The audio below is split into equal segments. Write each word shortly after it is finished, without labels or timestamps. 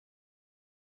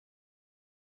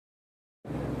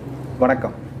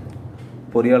வணக்கம்.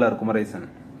 பொறியாளர் குமரேசன்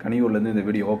கனியூர்லேருந்து இந்த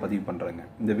வீடியோவை பதிவு பண்ணுறேங்க.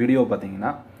 இந்த வீடியோ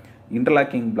பார்த்தீங்கன்னா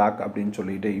இன்டர்லாக்கிங் பிளாக் அப்படின்னு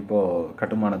சொல்லிட்டு இப்போது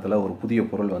கட்டுமானத்தில் ஒரு புதிய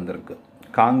பொருள் வந்திருக்கு.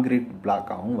 காங்கிரீட்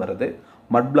பிளாக்காகவும் வருது,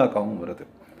 மட் பிளாக்காகவும் வருது.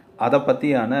 அதை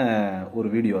பற்றியான ஒரு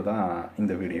வீடியோ தான்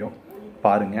இந்த வீடியோ.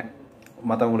 பாருங்கள்,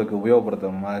 மற்றவங்களுக்கு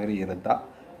உபயோகப்படுத்துகிற மாதிரி இருந்தால்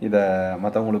இதை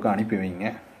மற்றவங்களுக்கும் அனுப்பி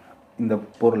வைங்க. இந்த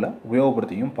பொருளை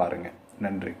உபயோகப்படுத்தியும் பாருங்கள்.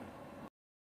 நன்றி.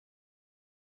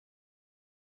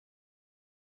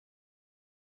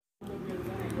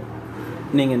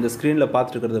 நீங்கள் இந்த ஸ்க்ரீனில்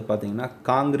பார்த்துருக்கிறது பார்த்தீங்கன்னா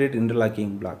காங்கிரீட்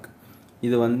இன்டர்லாக்கிங் பிளாக்.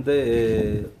 இது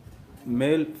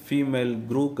மேல் ஃபீமேல்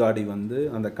குரூப் காடி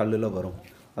அந்த கல்லில் வரும்.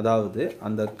 அதாவது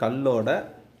அந்த கல்லோட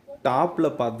டாப்பில்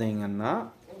பார்த்தீங்கன்னா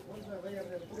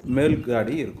மேல்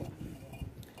காடி இருக்கும்,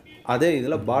 அதே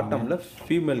இதில் பாட்டமில்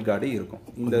ஃபீமேல் காடி இருக்கும்.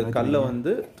 இந்த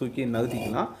கல்லை தூக்கி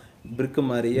நகர்த்திக்கலாம். பிரிக்கு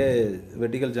மாதிரியே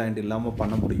வெர்டிகல் ஜாயிண்ட் இல்லாமல்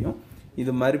பண்ண முடியும்.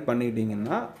 இது மாதிரி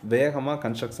பண்ணிட்டீங்கன்னா வேகமாக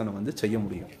கன்ஸ்ட்ரக்ஷனை செய்ய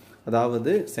முடியும்.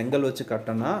 அதாவது செங்கல் வச்சு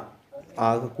கட்டினா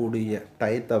ஆகக்கூடிய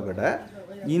டயத்தை விட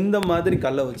இந்த மாதிரி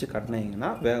கல்லை வச்சு கட்டினீங்கன்னா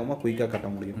வேகமாக குயிக்காக கட்ட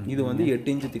முடியும். இது 8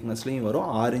 இன்ச்சு திக்னஸ்லேயும் வரும்,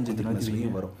 6 இன்ச்சு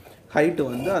திக்னஸ்லேயும் வரும். ஹைட்டு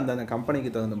அந்த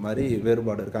கம்பெனிக்கு தகுந்த மாதிரி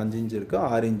வேறுபாடு இருக்குது. 5 இன்ச்சு இருக்குது,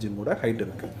 6 இன்ச்சும் கூட ஹைட்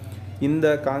இருக்குது. இந்த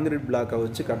காங்கிரீட் பிளாக்கை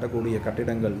வச்சு கட்டக்கூடிய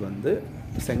கட்டிடங்கள்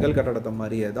செங்கல் கட்டடத்தை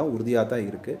மாதிரியே தான், உறுதியாக தான்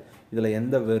இருக்குது. இதில்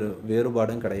எந்த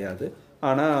வேறுபாடும் கிடையாது.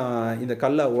 ஆனால் இந்த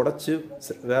கல்லை உடச்சி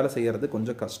வேலை செய்கிறது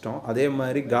கொஞ்சம் கஷ்டம். அதே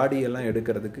மாதிரி காடியெல்லாம்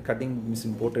எடுக்கிறதுக்கு கட்டிங்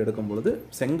மிஷின் போட்டு எடுக்கும் பொழுது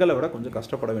செங்கலை விட கொஞ்சம்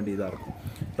கஷ்டப்பட வேண்டியதாக இருக்கும்.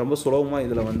 ரொம்ப சுலபமாக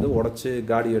இதில் உடச்சி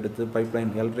காடி எடுத்து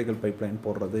பைப்லைன், எலக்ட்ரிக்கல் பைப்லைன்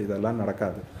போடுறது இதெல்லாம்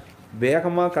நடக்காது.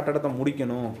 வேகமாக கட்டடத்தை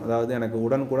முடிக்கணும், அதாவது எனக்கு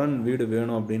உடனுக்குடன் வீடு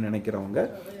வேணும் அப்படின்னு நினைக்கிறவங்க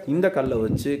இந்த கல்லை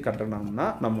வச்சு கட்டணும்னா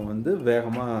நம்ம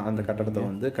வேகமாக அந்த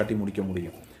கட்டடத்தை கட்டி முடிக்க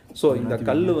முடியும். ஸோ இந்த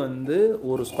கல்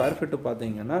ஒரு ஸ்கொயர் ஃபீட்டு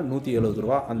பார்த்தீங்கன்னா 170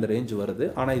 ரூபா அந்த ரேஞ்சு வருது.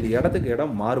 ஆனால் இது இடத்துக்கு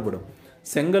இடம் மாறுபடும்.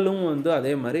 செங்கலும்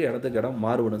அதே மாதிரி இடத்துக்கு இடம்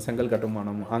மாறுபடும். செங்கல்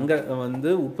கட்டுமானம்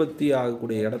அங்கே உற்பத்தி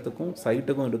ஆகக்கூடிய இடத்துக்கும்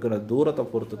சைட்டுக்கும் இருக்கிற தூரத்தை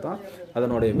பொறுத்து தான்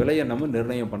அதனுடைய விலையை நம்ம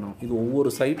நிர்ணயம் பண்ணணும். இது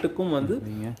ஒவ்வொரு சைட்டுக்கும்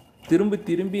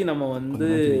திரும்பி நம்ம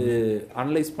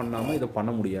அனலைஸ் பண்ணாமல் இதை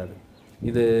பண்ண முடியாது.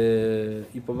 இது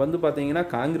இப்போ பார்த்தீங்கன்னா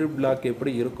காங்கிரீட் பிளாக்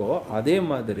எப்படி இருக்கோ அதே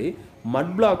மாதிரி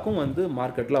மட் பிளாக்கும்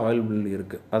மார்க்கெட்டில் அவைலபிள்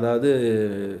இருக்குது. அதாவது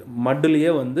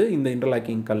மட்லேயே இந்த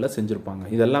இன்டர்லாக்கிங் கல்லை செஞ்சுருப்பாங்க.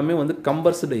 இதெல்லாமே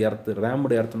கம்பர்ஸ்டு எர்த்து,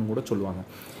 ரேம்டு எர்த்துன்னு கூட சொல்லுவாங்க.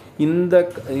 இந்த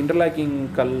இன்டர்லாக்கிங்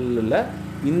கல்லில்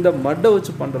இந்த மட்டை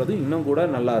வச்சு பண்ணுறது இன்னும் கூட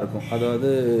நல்லாயிருக்கும்.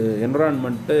 அதாவது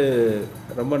என்விரான்மெண்ட்டு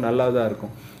ரொம்ப நல்லா தான்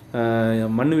இருக்கும்.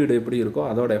 மண் வீடு எப்படி இருக்கோ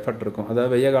அதோட எஃபெக்ட் இருக்கும்.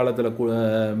 அதாவது வெய்ய காலத்தில்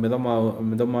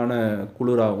மிதமான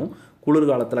குளிராகவும்,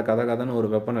 குளிர்காலத்தில் கதன்னு ஒரு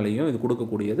வெப்பநிலையும் இது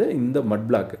கொடுக்கக்கூடியது இந்த மட்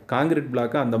பிளாக். காங்கிரீட்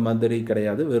பிளாக்கு அந்த மாதிரி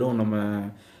கிடையாது. வெறும் நம்ம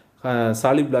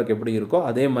சாலிட் பிளாக் எப்படி இருக்கோ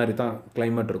அதே மாதிரி தான்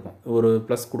கிளைமேட் இருக்கும், ஒரு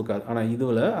ப்ளஸ் கொடுக்காது. ஆனால்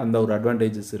இதில் அந்த ஒரு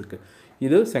அட்வான்டேஜஸ் இருக்குது.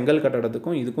 இது செங்கல்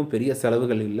கட்டடத்துக்கும் இதுக்கும் பெரிய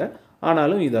செலவுகள் இல்லை.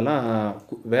 ஆனாலும் இதெல்லாம்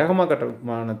வேகமாக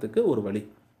கட்டுமானத்துக்கு ஒரு வழி.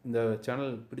 இந்த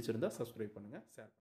சேனல் பிடிச்சிருந்தால் சப்ஸ்கிரைப் பண்ணுங்கள், ஷேர்